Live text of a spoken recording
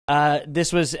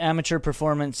This was amateur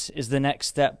performance. Is the next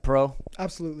step pro?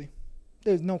 Absolutely.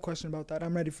 There's no question about that.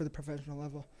 I'm ready for the professional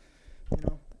level.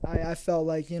 I felt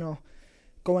like,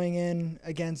 going in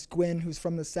against Gwyn, who's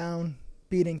from the Sound,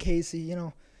 beating Casey,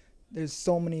 there's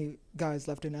so many guys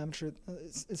left in amateur.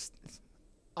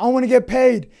 I want to get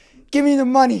paid. Give me the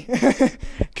money.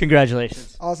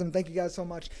 Congratulations. Awesome. Thank you guys so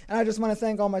much. And I just want to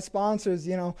thank all my sponsors,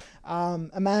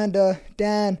 Amanda,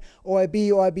 Dan,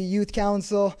 OIB Youth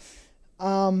Council,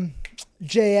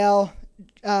 JL,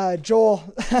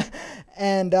 Joel,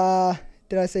 and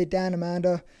did I say Dan,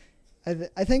 Amanda?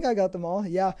 I think I got them all,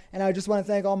 yeah. And I just want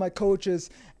to thank all my coaches,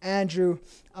 Andrew.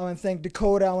 I want to thank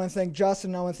Dakota. I want to thank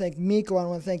Justin. I want to thank Miko. I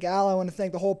want to thank Al. I want to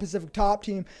thank the whole Pacific Top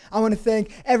team. I want to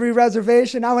thank every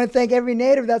reservation. I want to thank every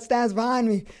native that stands behind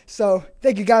me. So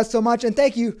thank you guys so much. And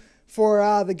thank you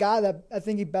for the guy that I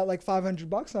think he bet like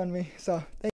 $500 on me. So thank